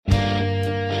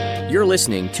You're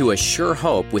listening to A Sure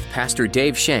Hope with Pastor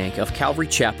Dave Shank of Calvary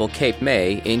Chapel, Cape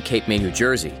May in Cape May, New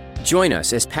Jersey. Join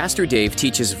us as Pastor Dave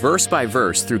teaches verse by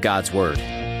verse through God's Word.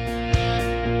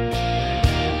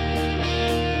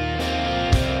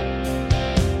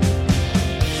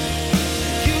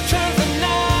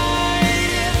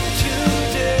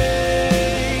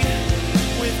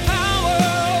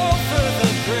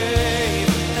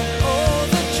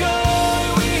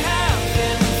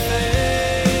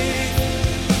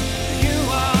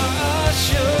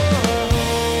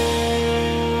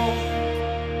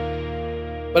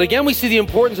 But again, we see the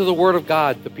importance of the Word of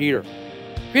God to Peter.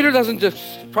 Peter doesn't just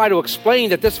try to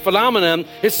explain that this phenomenon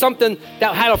is something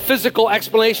that had a physical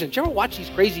explanation. Do you ever watch these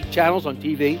crazy channels on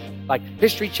TV, like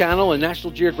History Channel and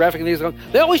National Geographic and these?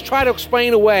 They always try to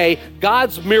explain away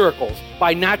God's miracles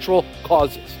by natural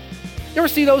causes. You ever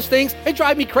see those things? They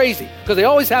drive me crazy because they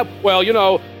always have,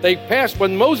 they passed,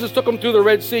 when Moses took them through the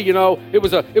Red Sea, it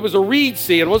was a reed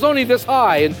sea and it was only this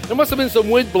high and there must have been some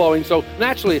wind blowing, so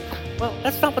naturally, well,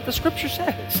 that's not what the Scripture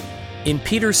says. In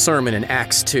Peter's sermon in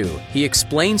Acts 2, he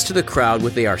explains to the crowd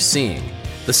what they are seeing.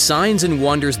 The signs and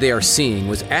wonders they are seeing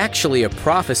was actually a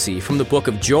prophecy from the book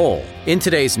of Joel. In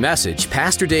today's message,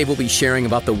 Pastor Dave will be sharing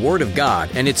about the Word of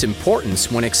God and its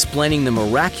importance when explaining the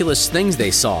miraculous things they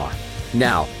saw.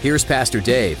 Now, here's Pastor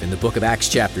Dave in the book of Acts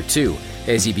chapter 2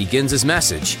 as he begins his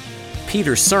message,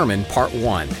 Peter's Sermon, Part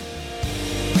 1.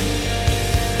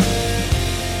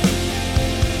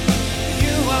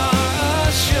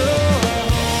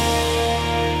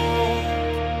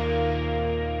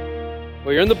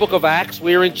 We're in the book of Acts.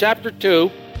 We are in chapter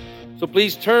 2. So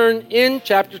please turn in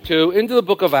chapter 2 into the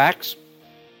book of Acts.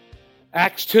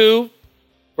 Acts 2,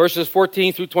 verses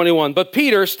 14 through 21. But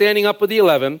Peter, standing up with the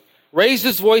 11, raised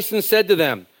his voice and said to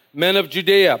them, Men of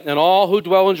Judea and all who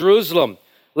dwell in Jerusalem,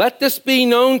 let this be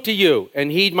known to you,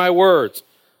 and heed my words.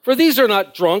 For these are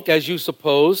not drunk, as you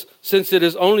suppose, since it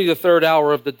is only the third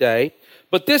hour of the day.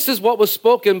 But this is what was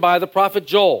spoken by the prophet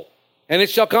Joel. And it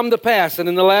shall come to pass, and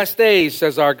in the last days,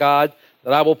 says our God,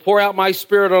 that I will pour out my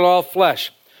Spirit on all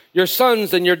flesh. Your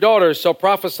sons and your daughters shall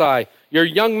prophesy. Your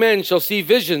young men shall see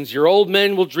visions. Your old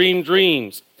men will dream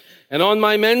dreams. And on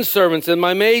my men servants and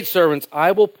my maid servants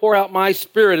I will pour out my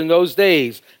Spirit in those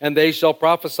days, and they shall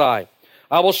prophesy.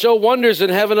 I will show wonders in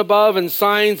heaven above and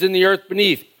signs in the earth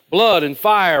beneath, blood and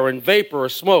fire and vapor or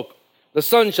smoke. The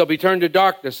sun shall be turned to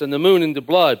darkness and the moon into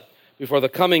blood before the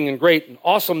coming and great and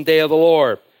awesome day of the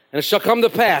Lord. And it shall come to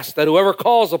pass that whoever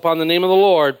calls upon the name of the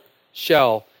Lord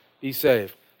shall be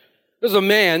saved. There's a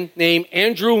man named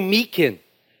Andrew Meakin.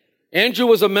 Andrew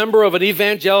was a member of an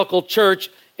evangelical church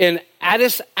in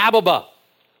Addis Ababa.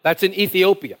 That's in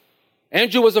Ethiopia.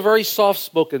 Andrew was a very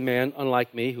soft-spoken man,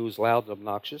 unlike me, who's loud and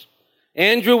obnoxious.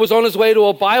 Andrew was on his way to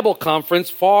a Bible conference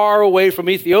far away from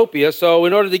Ethiopia, so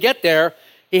in order to get there,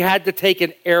 he had to take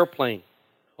an airplane.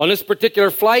 On this particular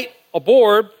flight,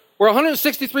 aboard were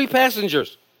 163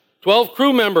 passengers, 12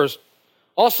 crew members.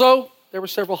 Also, there were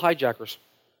several hijackers.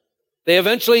 They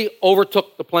eventually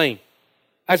overtook the plane.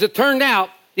 As it turned out,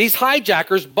 these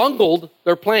hijackers bungled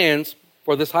their plans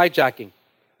for this hijacking.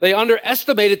 They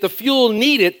underestimated the fuel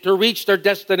needed to reach their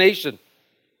destination.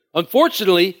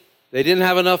 Unfortunately, they didn't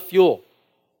have enough fuel.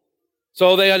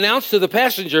 So they announced to the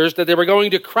passengers that they were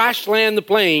going to crash land the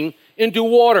plane into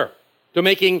water to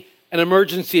making an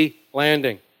emergency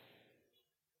landing.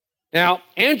 Now,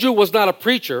 Andrew was not a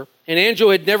preacher, and Andrew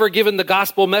had never given the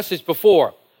gospel message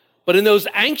before. But in those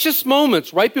anxious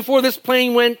moments, right before this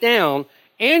plane went down,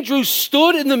 Andrew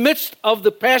stood in the midst of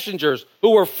the passengers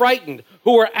who were frightened,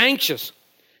 who were anxious,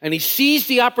 and he seized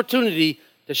the opportunity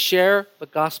to share the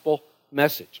gospel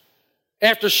message.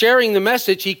 After sharing the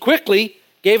message, he quickly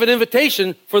gave an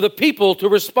invitation for the people to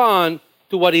respond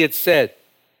to what he had said.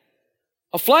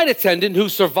 A flight attendant who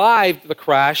survived the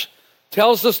crash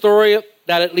tells the story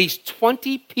that at least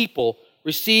 20 people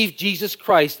received Jesus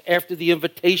Christ after the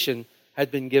invitation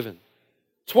had been given.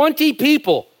 20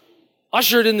 people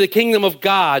ushered in the kingdom of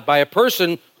God by a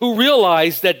person who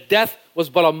realized that death was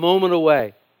but a moment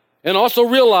away and also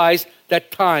realized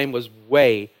that time was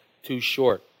way too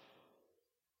short.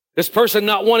 This person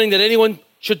not wanting that anyone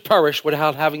should perish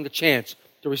without having the chance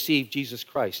to receive Jesus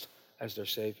Christ as their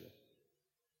Savior.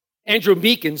 Andrew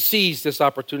Meakin seized this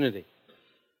opportunity.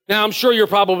 Now, I'm sure you're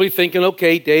probably thinking,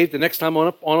 okay, Dave, the next time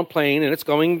I'm on a plane and it's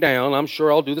going down, I'm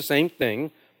sure I'll do the same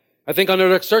thing. I think under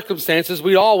the circumstances,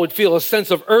 we all would feel a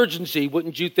sense of urgency,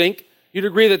 wouldn't you think? You'd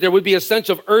agree that there would be a sense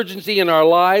of urgency in our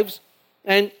lives.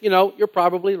 And, you're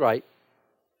probably right.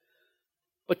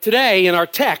 But today, in our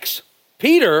text,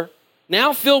 Peter,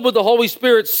 now filled with the Holy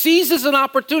Spirit, seizes an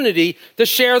opportunity to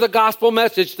share the gospel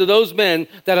message to those men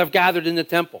that have gathered in the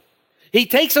temple. He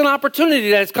takes an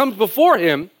opportunity that has come before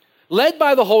him, led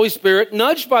by the Holy Spirit,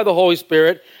 nudged by the Holy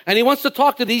Spirit, and he wants to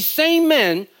talk to these same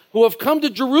men who have come to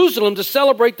Jerusalem to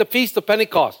celebrate the Feast of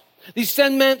Pentecost. These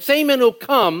same men who have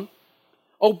come,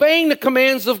 obeying the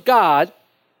commands of God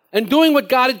and doing what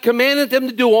God had commanded them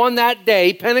to do on that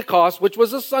day, Pentecost, which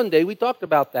was a Sunday. We talked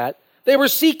about that. They were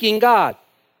seeking God.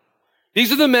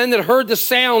 These are the men that heard the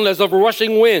sound as of a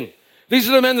rushing wind. These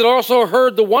are the men that also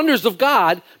heard the wonders of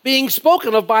God being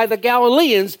spoken of by the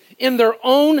Galileans in their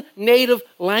own native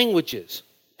languages.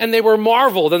 And they were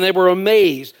marveled and they were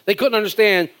amazed. They couldn't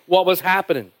understand what was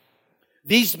happening.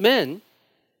 These men,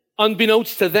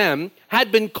 unbeknownst to them,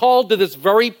 had been called to this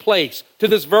very place, to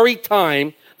this very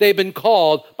time. They've been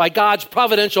called by God's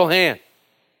providential hand.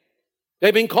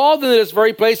 They've been called into this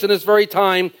very place and this very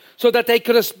time so that they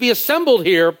could be assembled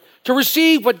here to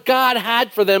receive what God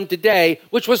had for them today,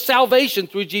 which was salvation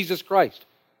through Jesus Christ.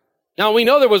 Now, we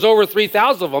know there was over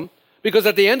 3,000 of them because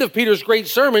at the end of Peter's great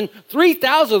sermon,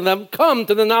 3,000 of them come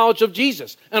to the knowledge of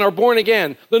Jesus and are born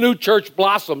again. The new church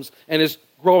blossoms and is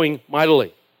growing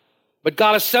mightily. But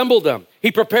God assembled them.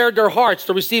 He prepared their hearts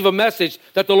to receive a message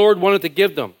that the Lord wanted to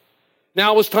give them.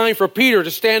 Now it was time for Peter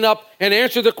to stand up and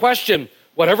answer the question,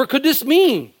 whatever could this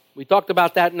mean? We talked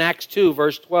about that in Acts 2,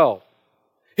 verse 12.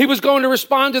 He was going to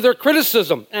respond to their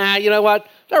criticism. You know what?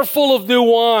 They're full of new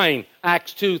wine.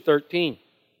 Acts 2:13.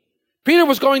 Peter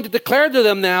was going to declare to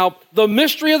them now the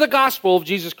mystery of the gospel of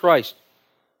Jesus Christ.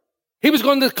 He was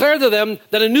going to declare to them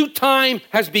that a new time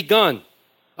has begun.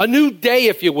 A new day,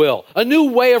 if you will. A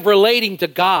new way of relating to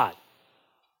God.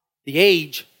 The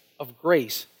age of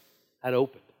grace had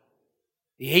opened.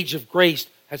 The age of grace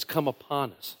has come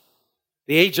upon us.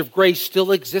 The age of grace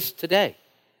still exists today.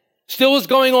 Still is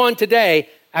going on today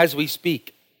as we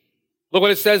speak. Look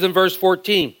what it says in verse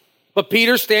 14. But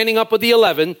Peter, standing up with the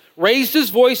 11, raised his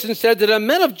voice and said to the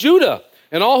men of Judah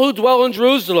and all who dwell in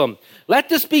Jerusalem, let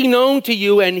this be known to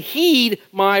you and heed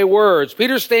my words.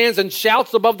 Peter stands and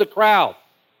shouts above the crowd.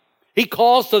 He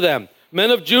calls to them,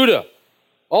 men of Judah,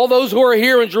 all those who are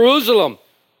here in Jerusalem,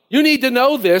 you need to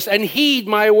know this and heed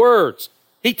my words.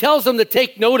 He tells them to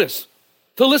take notice,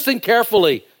 to listen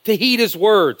carefully, to heed his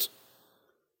words.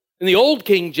 In the old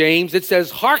King James, it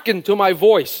says, hearken to my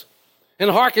voice.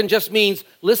 And hearken just means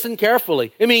listen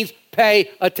carefully. It means pay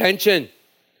attention.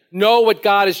 Know what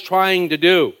God is trying to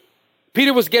do.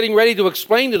 Peter was getting ready to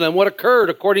explain to them what occurred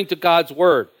according to God's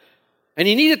word. And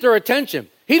he needed their attention.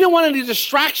 He didn't want any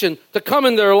distraction to come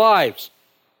in their lives.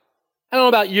 I don't know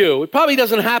about you. It probably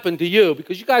doesn't happen to you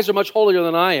because you guys are much holier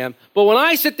than I am. But when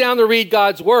I sit down to read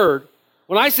God's word,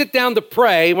 when I sit down to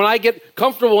pray, when I get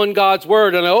comfortable in God's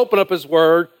word and I open up his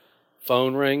word,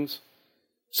 phone rings.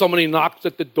 Somebody knocks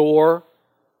at the door.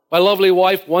 My lovely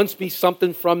wife wants me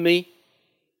something from me.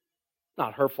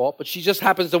 Not her fault, but she just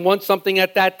happens to want something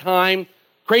at that time.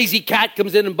 Crazy cat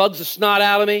comes in and bugs the snot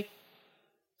out of me.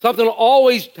 Something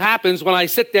always happens when I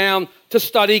sit down to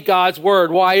study God's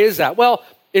word. Why is that? Well,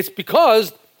 it's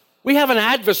because we have an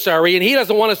adversary and he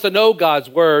doesn't want us to know God's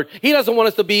word. He doesn't want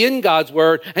us to be in God's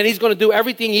word, and he's going to do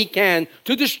everything he can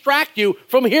to distract you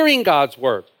from hearing God's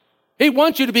word. He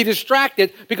wants you to be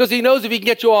distracted because he knows if he can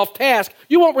get you off task,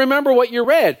 you won't remember what you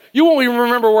read. You won't even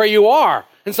remember where you are.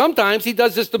 And sometimes he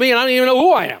does this to me and I don't even know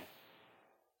who I am.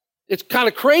 It's kind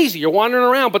of crazy. You're wandering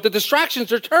around, but the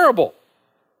distractions are terrible.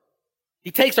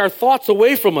 He takes our thoughts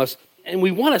away from us and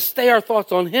we want to stay our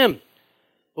thoughts on him.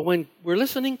 But when we're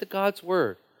listening to God's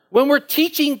word, when we're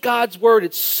teaching God's word,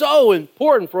 it's so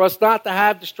important for us not to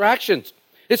have distractions.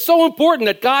 It's so important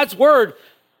that God's word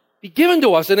be given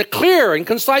to us in a clear and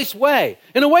concise way,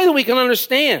 in a way that we can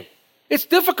understand. It's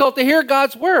difficult to hear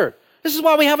God's word. This is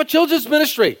why we have a children's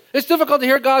ministry. It's difficult to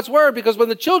hear God's word because when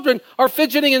the children are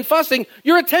fidgeting and fussing,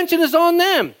 your attention is on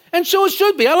them. And so it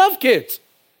should be. I love kids.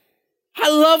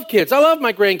 I love kids. I love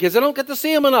my grandkids. I don't get to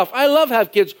see them enough. I love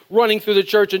have kids running through the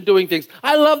church and doing things.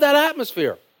 I love that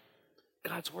atmosphere.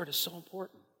 God's word is so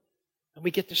important. And we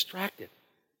get distracted.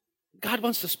 God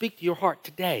wants to speak to your heart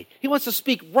today. He wants to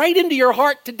speak right into your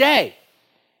heart today.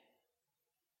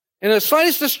 And the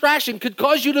slightest distraction could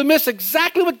cause you to miss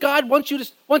exactly what God wants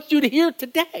you to hear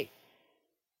today.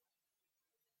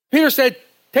 Peter said,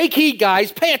 take heed,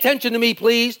 guys. Pay attention to me,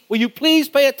 please. Will you please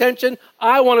pay attention?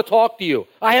 I want to talk to you.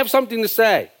 I have something to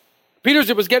say.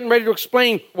 Peter was getting ready to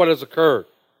explain what has occurred,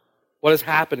 what is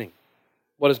happening,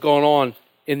 what is going on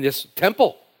in this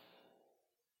temple.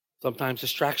 Sometimes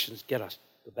distractions get us.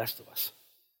 The best of us.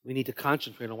 We need to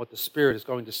concentrate on what the Spirit is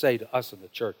going to say to us in the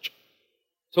church.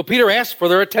 So Peter asks for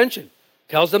their attention,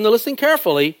 tells them to listen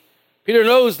carefully. Peter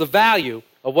knows the value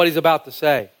of what he's about to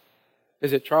say.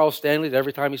 Is it Charles Stanley that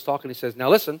every time he's talking he says, now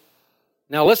listen,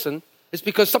 it's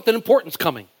because something important's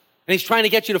coming. And he's trying to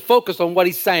get you to focus on what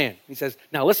he's saying. He says,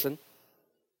 now listen.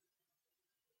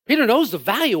 Peter knows the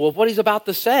value of what he's about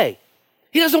to say.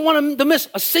 He doesn't want him to miss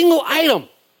a single item.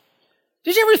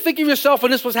 Did you ever think of yourself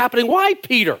when this was happening? Why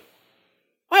Peter?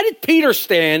 Why did Peter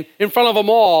stand in front of them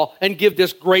all and give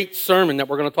this great sermon that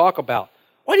we're going to talk about?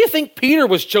 Why do you think Peter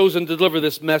was chosen to deliver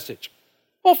this message?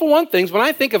 Well, for one thing, when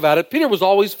I think about it, Peter was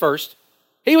always first.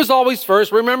 He was always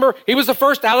first. Remember, he was the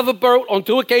first out of the boat on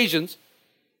 2 occasions.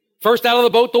 First out of the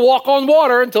boat to walk on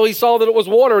water until he saw that it was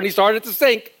water and he started to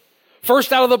sink.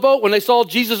 First out of the boat when they saw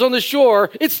Jesus on the shore.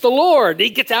 It's the Lord. He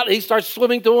gets out and he starts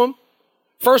swimming to him.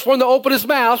 First one to open his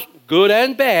mouth, good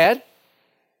and bad.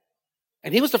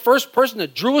 And he was the first person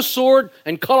that drew a sword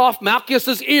and cut off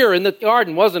Malchus's ear in the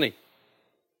garden, wasn't he?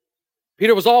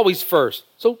 Peter was always first.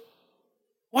 So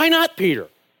why not Peter?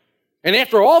 And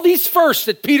after all these firsts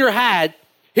that Peter had,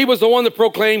 he was the one that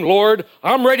proclaimed, Lord,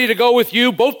 I'm ready to go with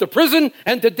you both to prison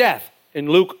and to death, in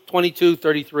Luke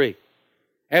 22:33.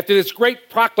 After this great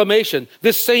proclamation,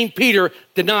 this same Peter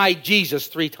denied Jesus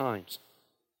 3 times.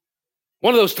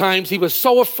 One of those times he was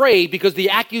so afraid because the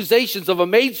accusations of a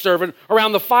maidservant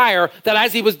around the fire that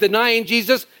as he was denying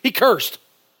Jesus, he cursed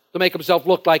to make himself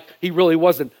look like he really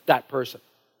wasn't that person.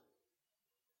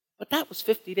 But that was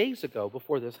 50 days ago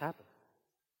before this happened.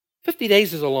 50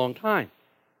 days is a long time.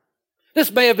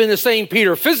 This may have been the same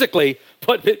Peter physically,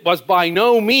 but it was by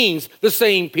no means the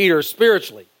same Peter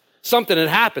spiritually. Something had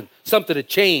happened. Something had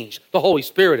changed. The Holy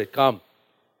Spirit had come.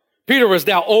 Peter was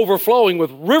now overflowing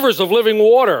with rivers of living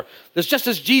water. That's just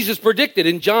as Jesus predicted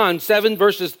in John 7,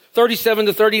 verses 37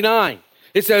 to 39.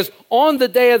 It says, on the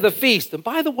day of the feast. And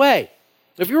by the way,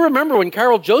 if you remember when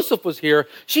Carol Joseph was here,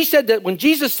 she said that when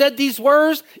Jesus said these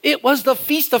words, it was the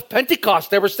Feast of Pentecost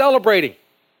they were celebrating.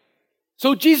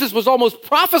 So Jesus was almost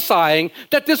prophesying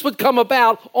that this would come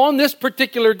about on this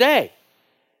particular day.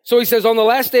 So he says, on the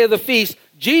last day of the feast,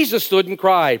 Jesus stood and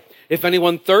cried, if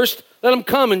anyone thirsts, let him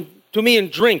come to me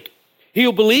and drink. He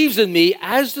who believes in me,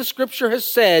 as the scripture has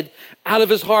said, out of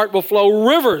his heart will flow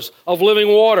rivers of living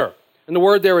water. And the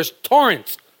word there is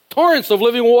torrents. Torrents of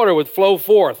living water would flow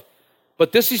forth.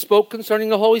 But this he spoke concerning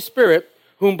the Holy Spirit,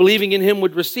 whom believing in him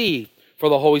would receive. For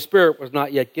the Holy Spirit was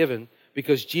not yet given,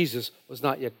 because Jesus was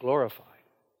not yet glorified.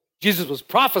 Jesus was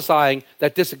prophesying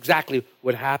that this exactly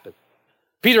would happen.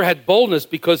 Peter had boldness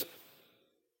because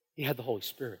he had the Holy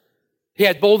Spirit. He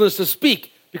had boldness to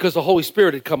speak because the Holy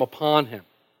Spirit had come upon him.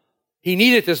 He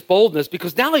needed this boldness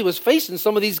because now he was facing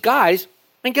some of these guys.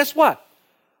 And guess what?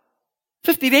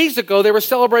 50 days ago, they were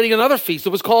celebrating another feast. It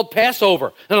was called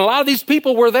Passover. And a lot of these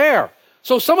people were there.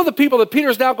 So some of the people that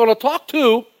Peter's now going to talk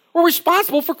to were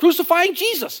responsible for crucifying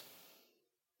Jesus.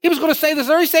 He was going to say the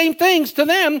very same things to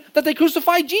them that they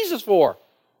crucified Jesus for.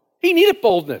 He needed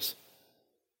boldness.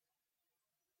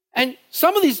 And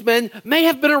some of these men may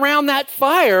have been around that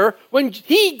fire when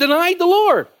he denied the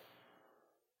Lord.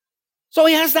 So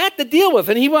he has that to deal with.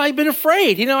 And he might have been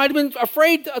afraid. I'd been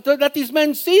afraid to let these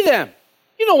men see them.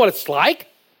 You know what it's like.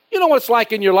 You know what it's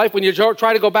like in your life when you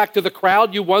try to go back to the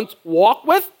crowd you once walked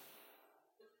with.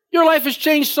 Your life has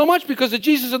changed so much because of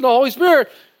Jesus and the Holy Spirit.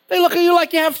 They look at you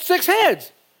like you have 6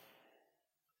 heads.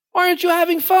 Why aren't you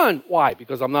having fun? Why?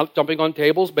 Because I'm not jumping on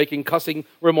tables, making cussing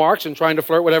remarks, and trying to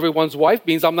flirt with everyone's wife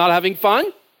means I'm not having fun?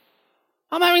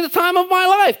 I'm having the time of my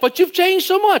life, but you've changed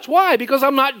so much. Why? Because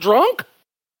I'm not drunk?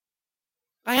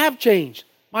 I have changed.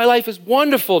 My life is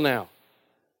wonderful now.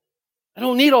 I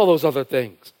don't need all those other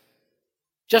things.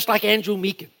 Just like Andrew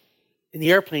Meekin in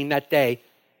the airplane that day,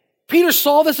 Peter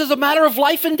saw this as a matter of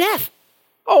life and death.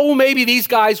 Oh, maybe these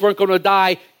guys weren't going to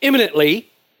die imminently,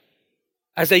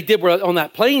 as they did on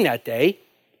that plane that day.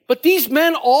 But these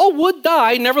men all would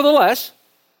die nevertheless.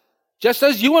 Just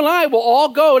as you and I will all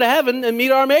go to heaven and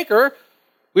meet our Maker.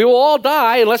 We will all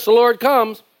die unless the Lord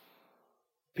comes.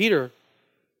 Peter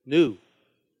knew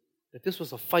that this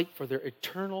was a fight for their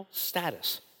eternal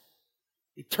status.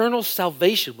 Eternal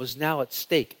salvation was now at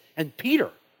stake. And Peter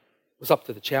was up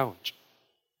to the challenge.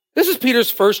 This is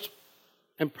Peter's first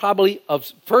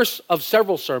of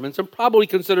several sermons, and probably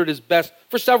considered his best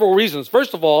for several reasons.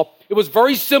 First of all, it was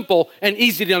very simple and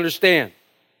easy to understand.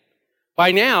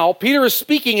 By now, Peter is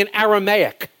speaking in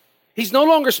Aramaic. He's no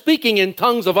longer speaking in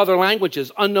tongues of other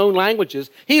languages, unknown languages.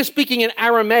 He is speaking in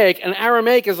Aramaic, and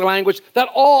Aramaic is a language that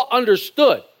all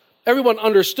understood. Everyone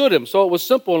understood him, so it was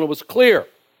simple and it was clear.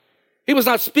 He was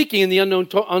not speaking in the unknown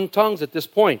tongues at this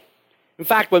point. In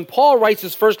fact, when Paul writes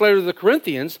his first letter to the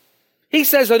Corinthians, he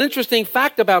says an interesting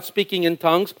fact about speaking in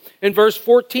tongues in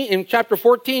chapter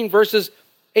 14, verses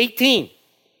 18.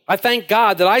 I thank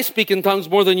God that I speak in tongues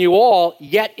more than you all,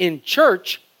 yet in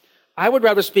church I would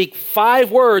rather speak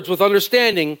 5 words with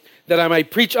understanding that I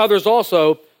might preach others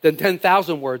also than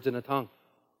 10,000 words in a tongue.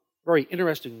 Very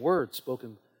interesting words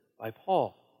spoken by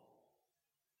Paul.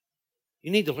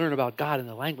 You need to learn about God in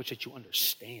the language that you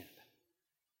understand,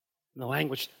 in the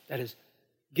language that is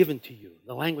given to you,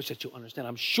 the language that you understand.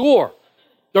 I'm sure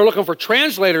they're looking for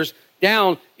translators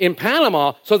down in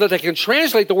Panama so that they can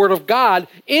translate the Word of God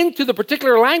into the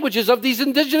particular languages of these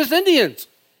indigenous Indians,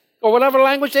 or whatever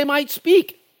language they might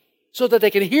speak, so that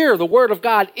they can hear the Word of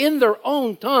God in their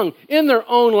own tongue, in their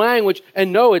own language,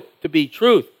 and know it to be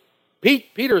truth.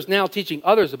 Peter is now teaching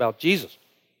others about Jesus.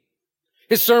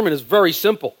 His sermon is very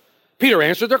simple. Peter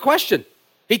answered their question.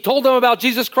 He told them about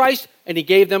Jesus Christ, and he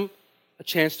gave them a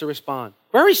chance to respond.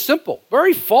 Very simple,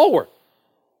 very forward.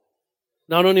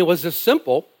 Not only was this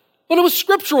simple, but it was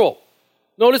scriptural.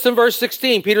 Notice in verse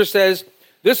 16, Peter says,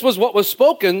 this was what was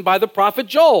spoken by the prophet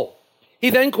Joel. He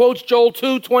then quotes Joel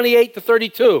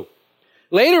 2:28-32.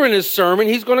 Later in his sermon,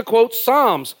 he's going to quote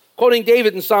Psalms, quoting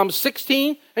David in Psalm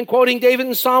 16 and quoting David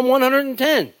in Psalm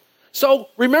 110. So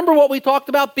remember what we talked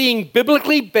about being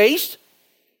biblically based?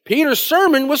 Peter's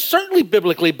sermon was certainly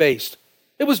biblically based.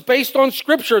 It was based on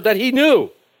scripture that he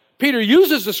knew. Peter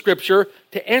uses the scripture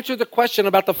to answer the question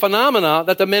about the phenomena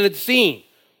that the men had seen.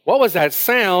 What was that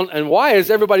sound, and why is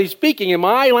everybody speaking in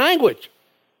my language?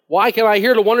 Why can I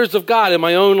hear the wonders of God in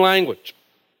my own language?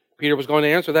 Peter was going to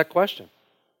answer that question.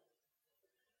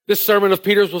 This sermon of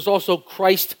Peter's was also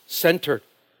Christ-centered.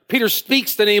 Peter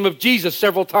speaks the name of Jesus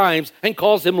several times and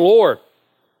calls him Lord.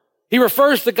 He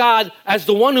refers to God as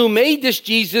the one who made this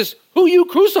Jesus, who you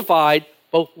crucified,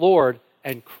 both Lord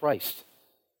and Christ.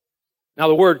 Now,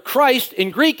 the word Christ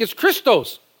in Greek is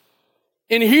Christos.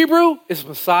 In Hebrew is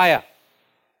Messiah,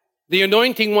 the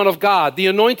anointing one of God, the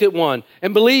anointed one.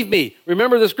 And believe me,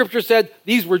 remember the scripture said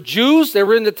these were Jews, they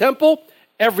were in the temple.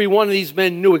 Every one of these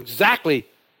men knew exactly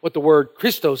what the word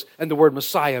Christos and the word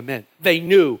Messiah meant. They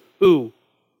knew who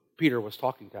Peter was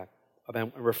talking about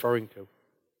and referring to.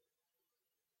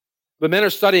 The men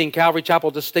are studying Calvary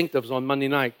Chapel distinctives on Monday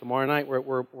night. Tomorrow night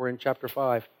we're in chapter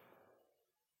 5.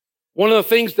 One of the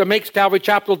things that makes Calvary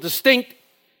Chapel distinct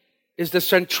is the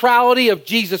centrality of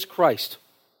Jesus Christ.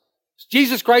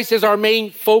 Jesus Christ is our main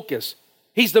focus.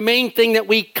 He's the main thing that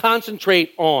we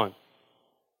concentrate on.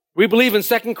 We believe in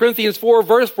 2 Corinthians 4,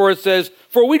 verse 4, it says,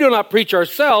 "For we do not preach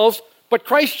ourselves, but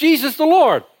Christ Jesus the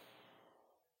Lord."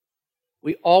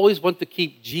 We always want to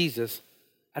keep Jesus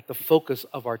at the focus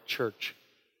of our church.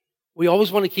 We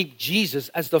always want to keep Jesus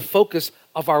as the focus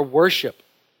of our worship.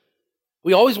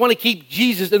 We always want to keep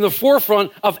Jesus in the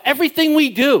forefront of everything we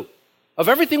do, of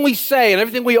everything we say and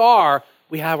everything we are.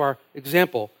 We have our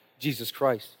example, Jesus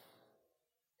Christ.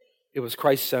 It was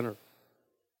Christ-centered.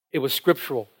 It was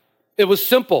scriptural. It was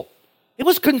simple. It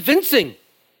was convincing.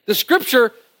 The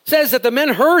scripture says that the men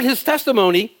heard his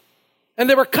testimony and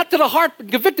they were cut to the heart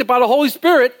and convicted by the Holy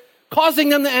Spirit, causing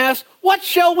them to ask, what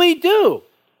shall we do?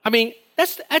 I mean,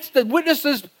 that's the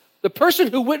witness's, the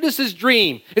person who witnesses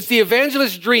dream. It's the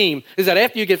evangelist's dream, is that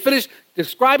after you get finished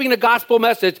describing the gospel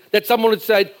message, that someone would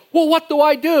say, well, what do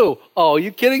I do? Oh, are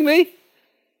you kidding me?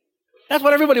 That's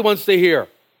what everybody wants to hear.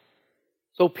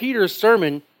 So Peter's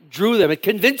sermon drew them. It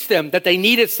convinced them that they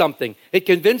needed something. It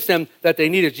convinced them that they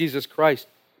needed Jesus Christ.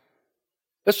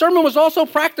 The sermon was also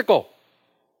practical.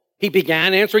 He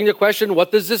began answering the question,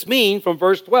 what does this mean, from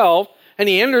verse 12, and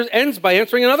he ends by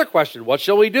answering another question, what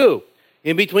shall we do?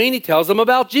 In between, he tells them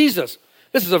about Jesus.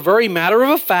 This is a very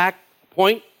matter-of-fact,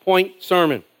 point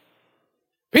sermon.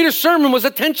 Peter's sermon was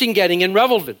attention-getting and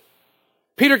relevant.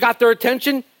 Peter got their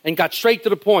attention and got straight to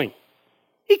the point.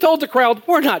 He told the crowd,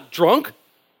 we're not drunk.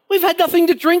 We've had nothing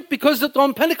to drink because it's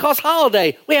on Pentecost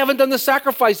holiday. We haven't done the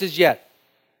sacrifices yet.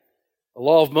 The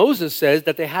law of Moses says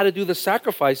that they had to do the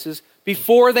sacrifices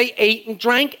before they ate and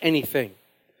drank anything.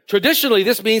 Traditionally,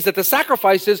 this means that the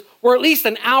sacrifices were at least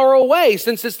an hour away,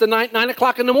 since it's the 9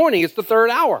 o'clock in the morning. It's the third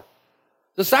hour.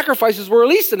 The sacrifices were at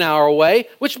least an hour away,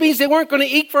 which means they weren't going to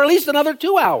eat for at least another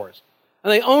 2 hours.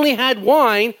 And they only had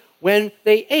wine when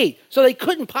they ate. So they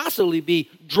couldn't possibly be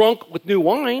drunk with new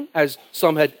wine, as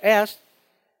some had asked.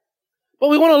 But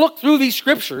we want to look through these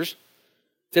scriptures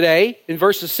today in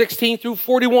verses 16 through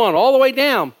 41, all the way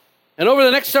down. And over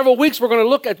the next several weeks, we're going to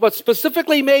look at what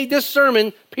specifically made this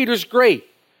sermon Peter's great.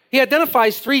 He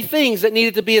identifies 3 things that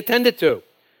needed to be attended to.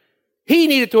 He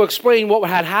needed to explain what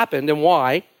had happened and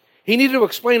why. He needed to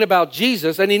explain about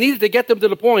Jesus, and he needed to get them to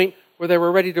the point where they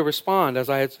were ready to respond, as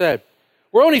I had said.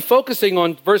 We're only focusing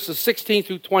on verses 16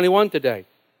 through 21 today.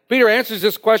 Peter answers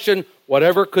this question,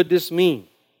 whatever could this mean?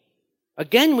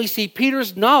 Again, we see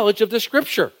Peter's knowledge of the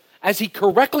scripture as he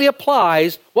correctly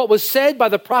applies what was said by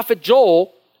the prophet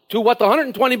Joel to what the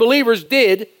 120 believers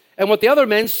did and what the other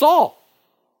men saw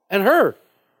and heard.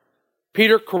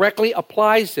 Peter correctly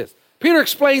applies this. Peter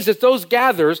explains that those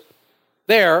gatherers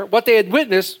there, what they had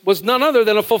witnessed was none other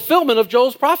than a fulfillment of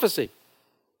Joel's prophecy.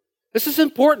 This is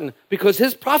important because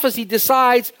his prophecy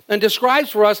decides and describes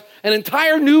for us an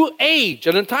entire new age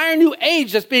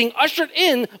that's being ushered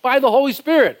in by the Holy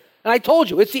Spirit. And I told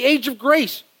you, it's the age of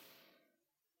grace.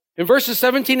 In verses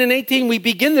 17 and 18, we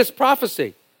begin this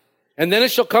prophecy. And then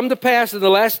it shall come to pass in the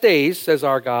last days, says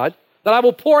our God, that I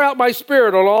will pour out my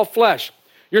Spirit on all flesh.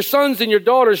 Your sons and your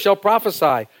daughters shall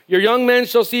prophesy. Your young men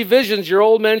shall see visions. Your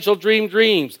old men shall dream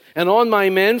dreams. And on my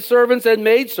men, servants, and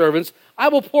maidservants, I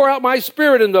will pour out my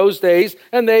Spirit in those days,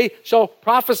 and they shall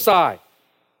prophesy. I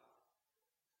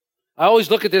always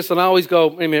look at this and I always go,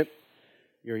 wait a minute.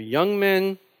 Your young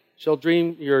men shall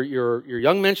dream, your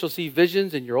young men shall see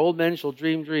visions, and your old men shall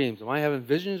dream dreams. Am I having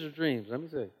visions or dreams? Let me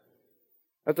see.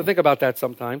 I have to think about that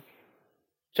sometime.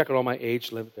 Checking on my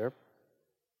age limit there.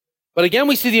 But again,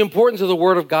 we see the importance of the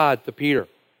Word of God to Peter.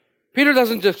 Peter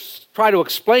doesn't just try to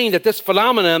explain that this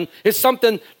phenomenon is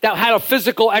something that had a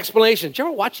physical explanation. Do you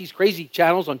ever watch these crazy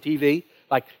channels on TV,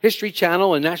 like History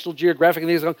Channel and National Geographic and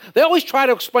these? They always try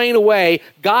to explain away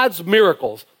God's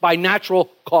miracles by natural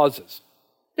causes.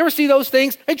 You ever see those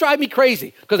things? They drive me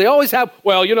crazy because they always have,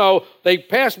 they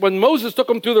passed, when Moses took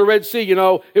them through the Red Sea,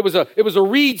 it was a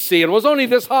reed sea and it was only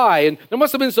this high and there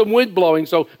must have been some wind blowing.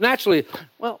 So naturally,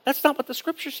 that's not what the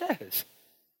scripture says.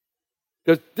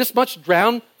 Does this much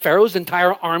drown Pharaoh's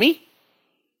entire army?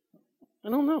 I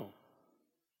don't know.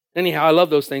 Anyhow, I love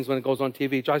those things when it goes on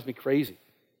TV. It drives me crazy.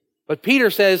 But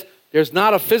Peter says there's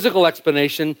not a physical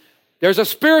explanation. There's a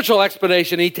spiritual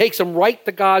explanation. He takes them right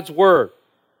to God's word.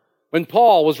 When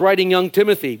Paul was writing young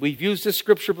Timothy, we've used this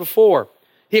scripture before,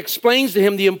 he explains to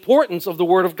him the importance of the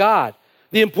Word of God,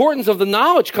 the importance of the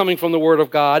knowledge coming from the Word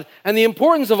of God, and the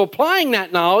importance of applying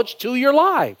that knowledge to your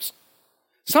lives.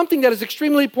 Something that is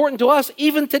extremely important to us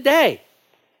even today.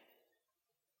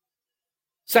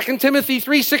 2 Timothy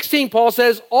 3:16, Paul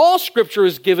says, all scripture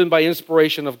is given by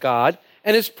inspiration of God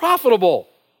and is profitable.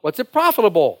 What's it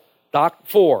profitable?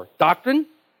 For doctrine,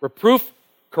 reproof,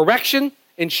 correction,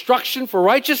 instruction for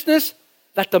righteousness,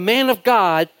 that the man of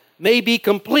God may be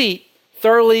complete,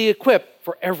 thoroughly equipped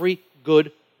for every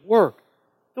good work.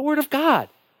 The Word of God.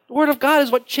 The Word of God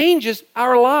is what changes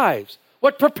our lives,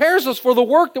 what prepares us for the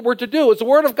work that we're to do. It's the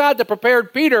Word of God that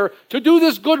prepared Peter to do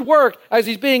this good work as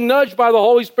he's being nudged by the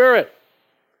Holy Spirit.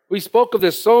 We spoke of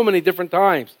this so many different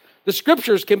times. The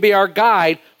Scriptures can be our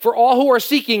guide for all who are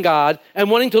seeking God and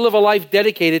wanting to live a life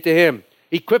dedicated to Him,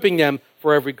 equipping them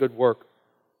for every good work.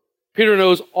 Peter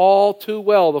knows all too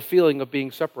well the feeling of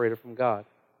being separated from God.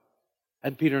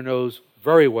 And Peter knows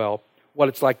very well what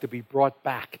it's like to be brought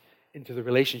back into the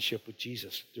relationship with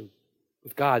Jesus,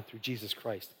 with God through Jesus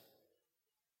Christ.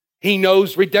 He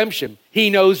knows redemption. He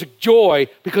knows joy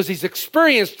because he's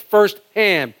experienced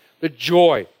firsthand the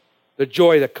joy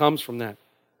that comes from that.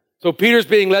 So Peter's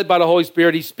being led by the Holy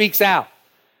Spirit. He speaks out,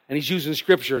 and he's using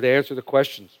Scripture to answer the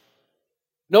questions.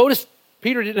 Notice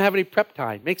Peter didn't have any prep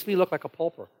time. Makes me look like a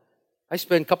pauper. I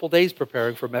spent a couple days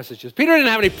preparing for messages. Peter didn't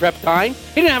have any prep time.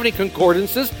 He didn't have any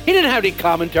concordances. He didn't have any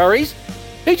commentaries.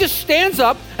 He just stands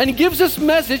up and he gives this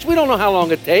message. We don't know how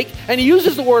long it takes. And he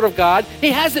uses the Word of God.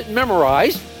 He has it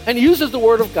memorized. And he uses the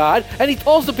Word of God. And he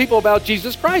tells the people about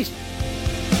Jesus Christ.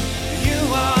 You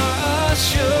are a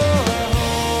sure hope.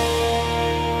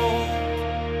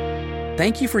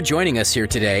 Thank you for joining us here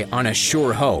today on A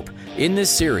Sure Hope. In this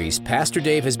series, Pastor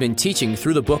Dave has been teaching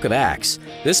through the book of Acts.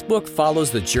 This book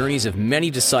follows the journeys of many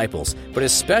disciples, but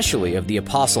especially of the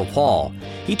Apostle Paul.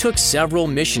 He took several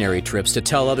missionary trips to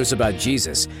tell others about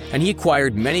Jesus, and he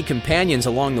acquired many companions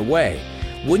along the way.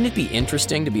 Wouldn't it be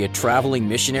interesting to be a traveling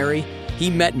missionary? He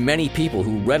met many people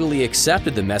who readily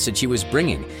accepted the message he was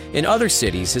bringing. In other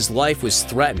cities, his life was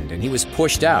threatened and he was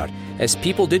pushed out, as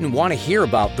people didn't want to hear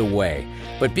about the way.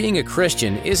 But being a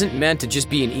Christian isn't meant to just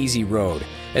be an easy road.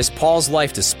 As Paul's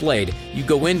life displayed, you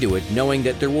go into it knowing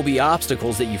that there will be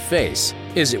obstacles that you face.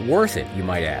 Is it worth it, you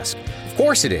might ask? Of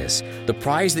course it is. The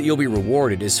prize that you'll be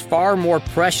rewarded is far more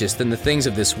precious than the things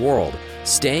of this world.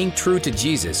 Staying true to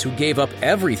Jesus, who gave up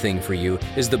everything for you,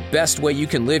 is the best way you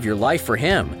can live your life for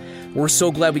Him. We're so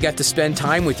glad we got to spend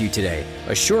time with you today.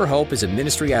 A Sure Hope is a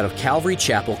ministry out of Calvary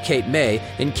Chapel, Cape May,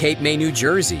 in Cape May, New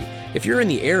Jersey. If you're in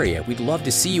the area, we'd love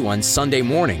to see you on Sunday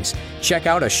mornings. Check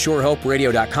out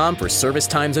ASureHopeRadio.com for service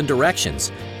times and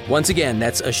directions. Once again,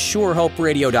 that's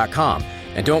ASureHopeRadio.com.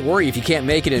 And don't worry if you can't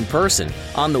make it in person.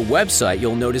 On the website,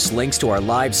 you'll notice links to our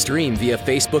live stream via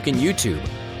Facebook and YouTube.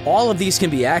 All of these can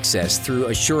be accessed through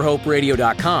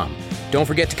ASureHopeRadio.com. Don't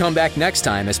forget to come back next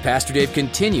time as Pastor Dave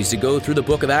continues to go through the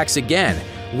book of Acts again,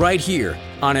 right here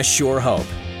on A Sure Hope.